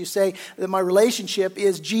do is you say that my relationship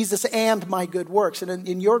is Jesus and my good works. And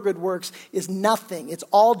in your good works is nothing. It's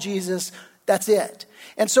all Jesus. That's it.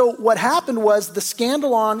 And so what happened was the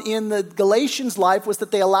scandalon in the Galatians' life was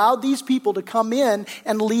that they allowed these people to come in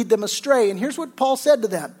and lead them astray. And here's what Paul said to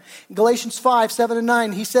them. In Galatians 5, 7 and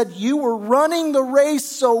 9, he said, you were running the race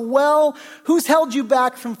so well. Who's held you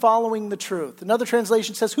back from following the truth? Another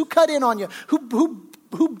translation says, who cut in on you?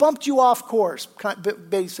 Who bumped you off course?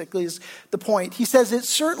 Basically is the point. He says, it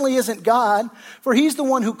certainly isn't God, for he's the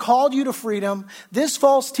one who called you to freedom. This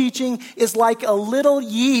false teaching is like a little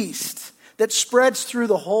yeast that spreads through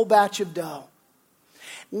the whole batch of dough.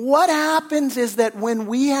 What happens is that when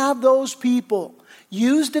we have those people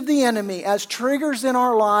used of the enemy as triggers in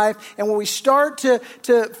our life, and when we start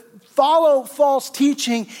to follow false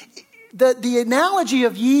teaching, the analogy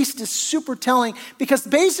of yeast is super telling, because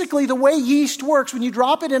basically the way yeast works, when you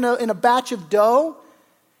drop it in a batch of dough,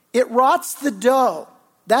 it rots the dough.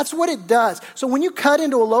 That's what it does. So when you cut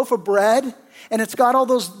into a loaf of bread, and it's got all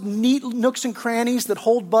those neat nooks and crannies that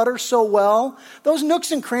hold butter so well, those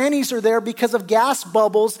nooks and crannies are there because of gas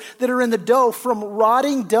bubbles that are in the dough from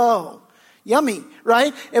rotting dough. Yummy,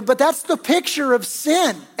 right? But that's the picture of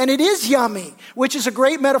sin. And it is yummy, which is a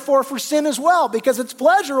great metaphor for sin as well, because it's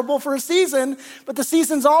pleasurable for a season, but the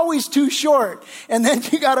season's always too short. And then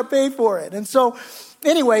you got to pay for it. And so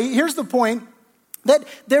anyway, here's the point. That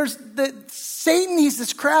Satan, he's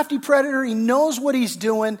this crafty predator. He knows what he's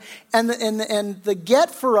doing. And the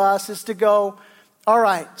get for us is to go, all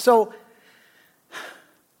right, so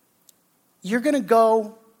you're going to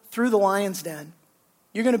go through the lion's den.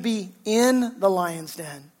 You're going to be in the lion's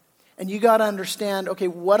den. And you got to understand, okay,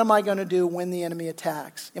 what am I going to do when the enemy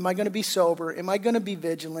attacks? Am I going to be sober? Am I going to be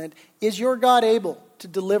vigilant? Is your God able to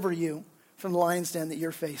deliver you from the lion's den that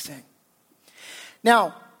you're facing?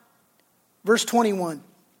 Now, verse 21.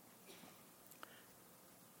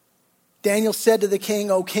 Daniel said to the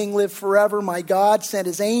king, O king, live forever. My God sent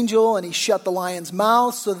his angel, and he shut the lion's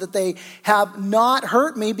mouth so that they have not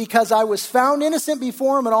hurt me, because I was found innocent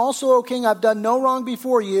before him. And also, O king, I've done no wrong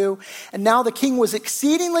before you. And now the king was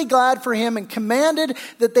exceedingly glad for him and commanded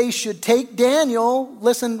that they should take Daniel,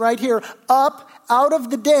 listen right here, up out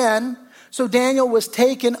of the den So Daniel was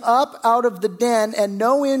taken up out of the den, and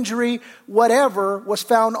no injury whatever was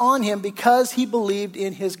found on him because he believed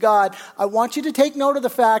in his God. I want you to take note of the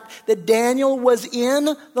fact that Daniel was in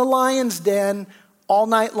the lion's den all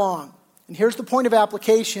night long. And here's the point of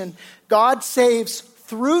application. God saves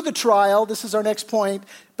through the trial, this is our next point,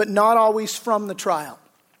 but not always from the trial.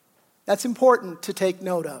 That's important to take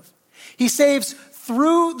note of. He saves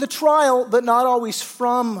through the trial, but not always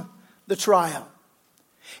from the trial.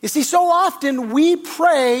 You see, so often we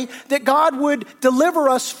pray that God would deliver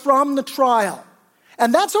us from the trial.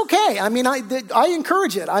 And that's okay. I mean, I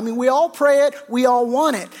encourage it. I mean, we all pray it. We all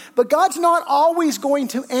want it. But God's not always going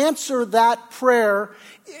to answer that prayer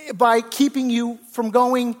by keeping you from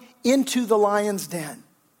going into the lion's den.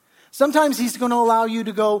 Sometimes he's going to allow you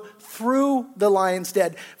to go through the lion's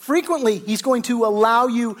den. Frequently, he's going to allow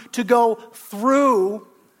you to go through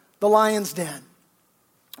the lion's den.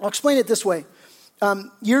 I'll explain it this way.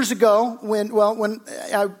 Years ago, when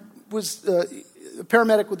I was a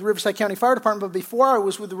paramedic with the Riverside County Fire Department, but before I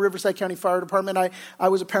was with the Riverside County Fire Department, I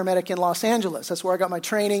was a paramedic in Los Angeles. That's where I got my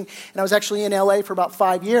training, and I was actually in LA for about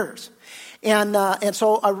 5 years. And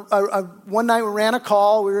so I one night we ran a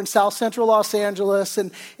call. We were in South Central Los Angeles,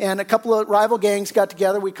 and a couple of rival gangs got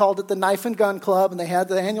together. We called it the Knife and Gun Club, and they had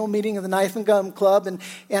the annual meeting of the Knife and Gun Club.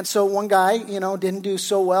 And so one guy, didn't do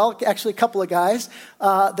so well. Actually, a couple of guys,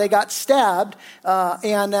 they got stabbed,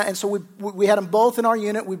 and so we had them both in our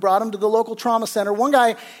unit. We brought them to the local trauma center. One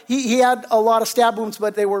guy, he had a lot of stab wounds,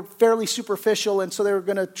 but they were fairly superficial, and so they were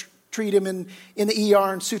going to treat him in the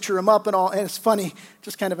ER and suture him up and all. And it's funny,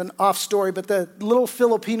 just kind of an off story, but the little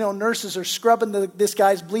Filipino nurses are scrubbing this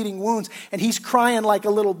guy's bleeding wounds, and he's crying like a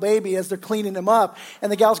little baby as they're cleaning him up. And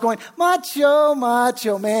the gal's going, macho,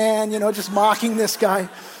 macho, man, just mocking this guy.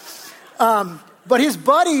 But his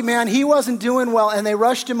buddy, man, he wasn't doing well, and they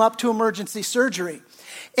rushed him up to emergency surgery.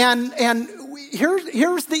 And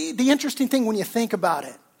here's the interesting thing when you think about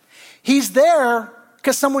it. He's there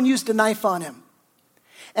because someone used a knife on him.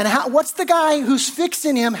 And what's the guy who's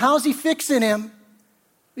fixing him? How's he fixing him?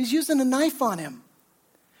 He's using a knife on him.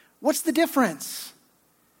 What's the difference?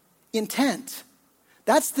 Intent.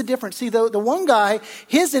 That's the difference. See, the one guy,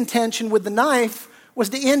 his intention with the knife was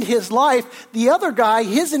to end his life. The other guy,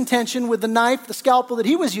 his intention with the knife, the scalpel that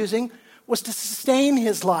he was using, was to sustain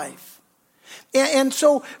his life. And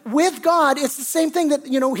so with God, it's the same thing that,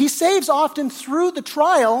 he saves often through the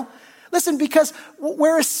trial. Listen, because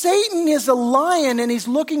whereas Satan is a lion and he's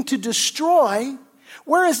looking to destroy,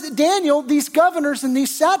 whereas Daniel, these governors and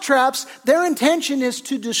these satraps, their intention is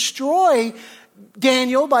to destroy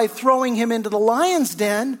Daniel by throwing him into the lion's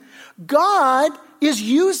den, God is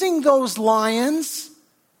using those lions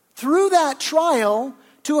through that trial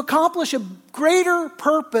to accomplish a greater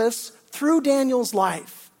purpose through Daniel's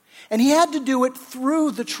life. And he had to do it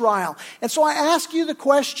through the trial. And so I ask you the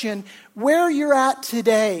question, where you're at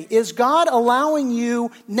today, is God allowing you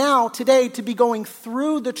now, today, to be going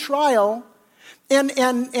through the trial? And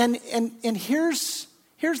here's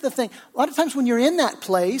the thing. A lot of times when you're in that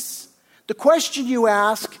place, the question you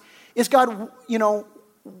ask is, God,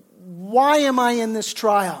 why am I in this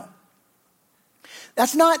trial?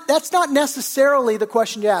 That's not necessarily the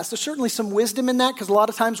question you ask. There's certainly some wisdom in that, because a lot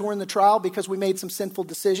of times we're in the trial because we made some sinful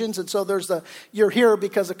decisions, and so you're here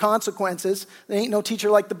because of consequences. There ain't no teacher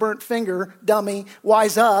like the burnt finger, dummy,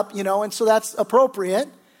 wise up, and so that's appropriate.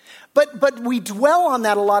 But we dwell on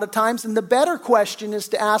that a lot of times, and the better question is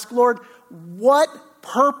to ask, Lord, what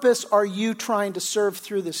purpose are you trying to serve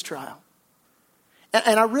through this trial?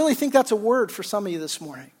 And I really think that's a word for some of you this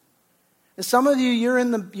morning. And some of you, you're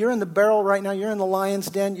in the barrel right now. You're in the lion's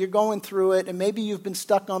den. You're going through it, and maybe you've been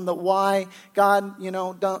stuck on the why. God,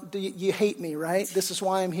 you hate me, right? This is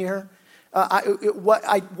why I'm here.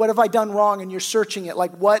 What have I done wrong? And you're searching it.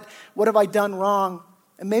 Like, what have I done wrong?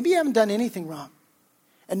 And maybe you haven't done anything wrong.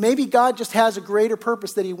 And maybe God just has a greater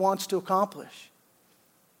purpose that he wants to accomplish.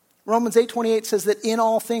 Romans 8:28 says that in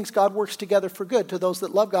all things God works together for good to those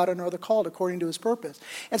that love God and are the called according to his purpose.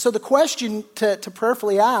 And so the question to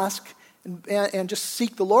prayerfully ask and just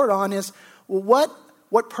seek the Lord on is, well,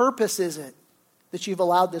 what purpose is it that you've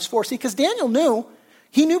allowed this for? See, because Daniel knew.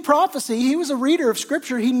 He knew prophecy. He was a reader of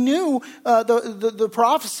Scripture. He knew the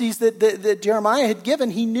prophecies that Jeremiah had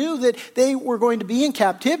given. He knew that they were going to be in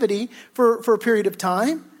captivity for a period of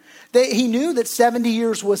time. He knew that 70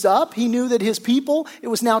 years was up. He knew that his people, it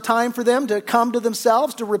was now time for them to come to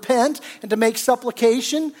themselves, to repent, and to make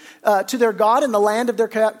supplication to their God in the land of their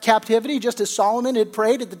captivity, just as Solomon had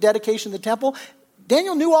prayed at the dedication of the temple.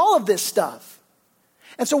 Daniel knew all of this stuff.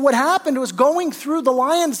 And so what happened was, going through the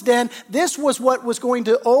lion's den, this was what was going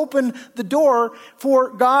to open the door for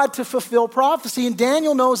God to fulfill prophecy. And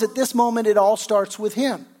Daniel knows at this moment it all starts with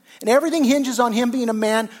him. And everything hinges on him being a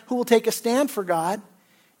man who will take a stand for God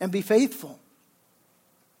and be faithful.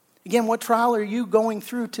 Again, what trial are you going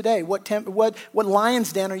through today? What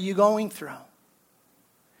lion's den are you going through?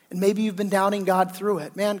 And maybe you've been doubting God through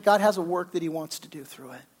it. Man, God has a work that he wants to do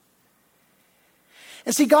through it.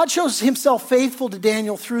 And see, God shows himself faithful to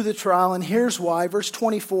Daniel through the trial, and here's why. Verse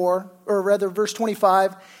 25.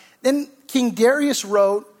 Then King Darius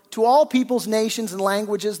wrote, "To all peoples, nations, and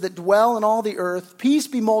languages that dwell in all the earth, peace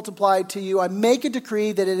be multiplied to you. I make a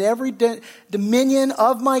decree that in every dominion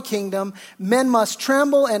of my kingdom, men must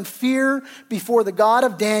tremble and fear before the God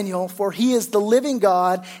of Daniel, for he is the living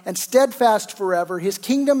God and steadfast forever. His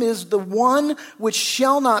kingdom is the one which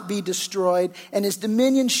shall not be destroyed, and his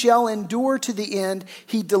dominion shall endure to the end.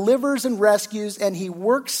 He delivers and rescues, and he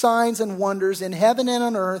works signs and wonders in heaven and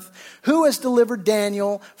on earth. Who has delivered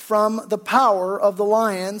Daniel from the power of the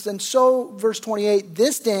lions?" And so, verse 28,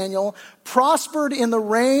 this Daniel prospered in the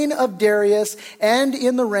reign of Darius and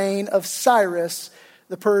in the reign of Cyrus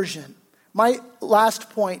the Persian. My last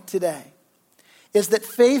point today is that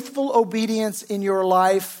faithful obedience in your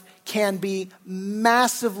life can be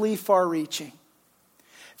massively far-reaching.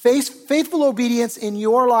 Faithful obedience in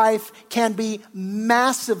your life can be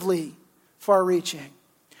massively far-reaching.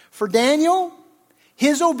 For Daniel,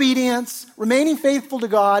 his obedience, remaining faithful to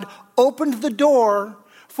God, opened the door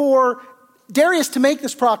for Darius to make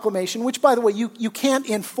this proclamation, which, by the way, you can't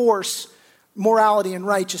enforce morality and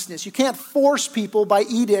righteousness. You can't force people by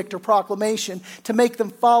edict or proclamation to make them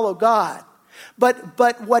follow God.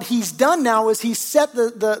 But what he's done now is he's set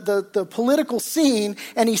the political scene,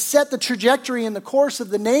 and he set the trajectory in the course of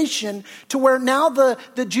the nation to where now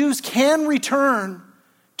the Jews can return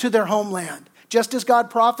to their homeland, just as God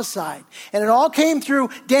prophesied. And it all came through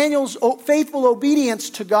Daniel's faithful obedience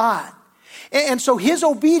to God. And so his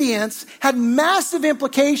obedience had massive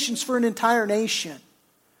implications for an entire nation. And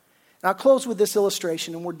I'll close with this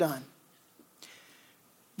illustration and we're done.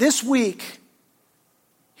 This week,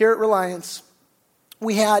 here at Reliance,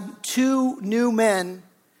 we had 2 new men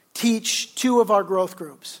teach 2 of our growth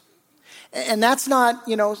groups. And that's not,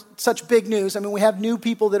 such big news. I mean, we have new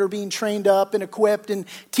people that are being trained up and equipped and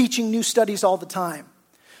teaching new studies all the time.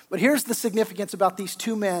 But here's the significance about these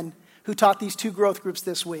 2 men who taught these 2 growth groups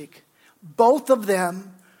this week. Both of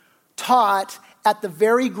them taught at the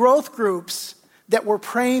very growth groups that were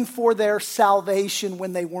praying for their salvation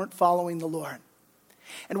when they weren't following the Lord.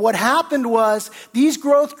 And what happened was these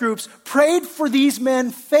growth groups prayed for these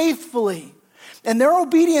men faithfully. And their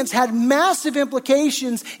obedience had massive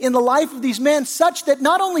implications in the life of these men, such that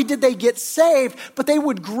not only did they get saved, but they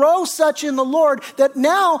would grow such in the Lord that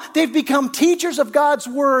now they've become teachers of God's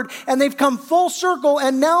word, and they've come full circle,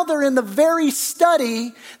 and now they're in the very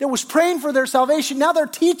study that was praying for their salvation. Now they're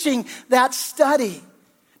teaching that study.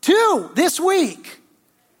 2 this week.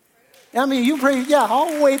 I mean, you pray, yeah,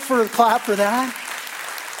 I'll wait for a clap for that.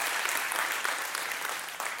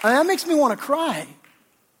 I mean, that makes me want to cry.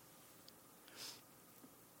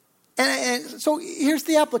 And so here's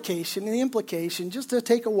the application and the implication, just to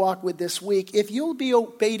take a walk with this week. If you'll be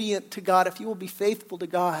obedient to God, if you will be faithful to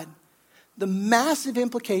God, the massive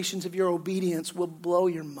implications of your obedience will blow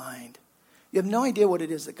your mind. You have no idea what it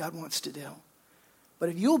is that God wants to do. But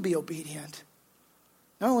if you'll be obedient,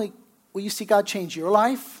 not only will you see God change your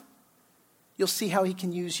life, you'll see how he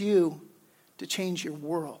can use you to change your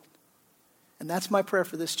world. And that's my prayer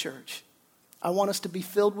for this church. I want us to be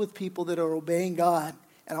filled with people that are obeying God.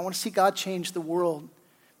 And I want to see God change the world,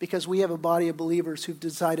 because we have a body of believers who've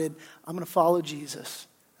decided, I'm going to follow Jesus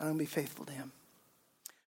and I'm going to be faithful to him.